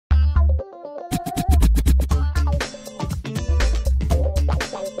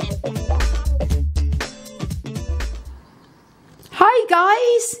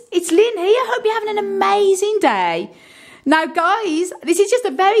guys, it's Lynn here. Hope you're having an amazing day. Now guys, this is just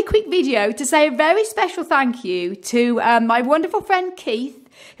a very quick video to say a very special thank you to my wonderful friend Keith,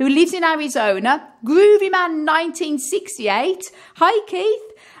 who lives in Arizona, Groovyman 1968. Hi Keith.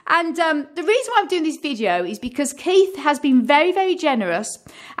 And the reason why I'm doing this video is because Keith has been very, very generous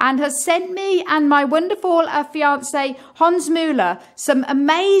and has sent me and my wonderful fiance Hans Muller some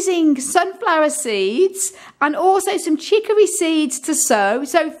amazing sunflower seeds and also some chicory seeds to sow.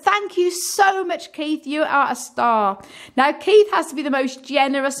 So thank you so much, Keith. You are a star. Now, Keith has to be the most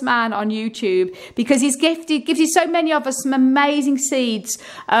generous man on YouTube because he's gives you so many of us some amazing seeds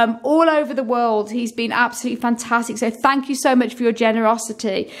all over the world. He's been absolutely fantastic. So thank you so much for your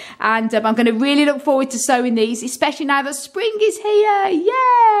generosity. And I'm going to really look forward to sowing these, especially now that spring is here.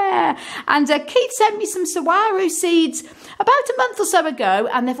 Yeah. And Keith sent me some saguaro seeds about a month or so ago,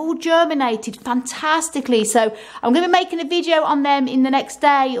 and they've all germinated fantastically. So I'm going to be making a video on them in the next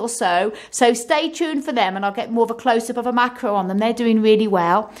day or so. So stay tuned for them, and I'll get more of a close-up of a macro on them. They're doing really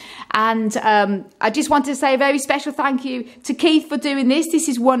well. And I just want to say a very special thank you to Keith for doing this. This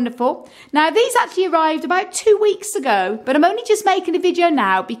is wonderful. Now, these actually arrived about 2 weeks ago, but I'm only just making a video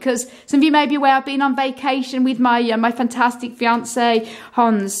now because some of you may be aware I've been on vacation with my my fantastic fiance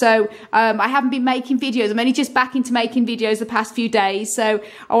Hans. So I haven't been making videos. I'm only just back into making videos the past few days. So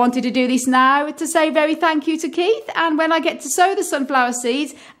I wanted to do this now to say very thank you to Keith. And when I get to sow the sunflower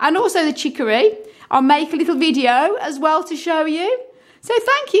seeds and also the chicory, I'll make a little video as well to show you. So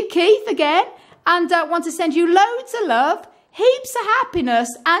thank you, Keith, again. And I want to send you loads of love, heaps of happiness,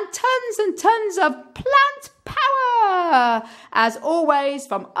 and tons of plant power, as always,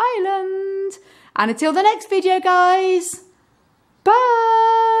 from Ireland. And until the next video, guys,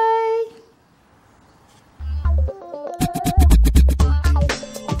 bye.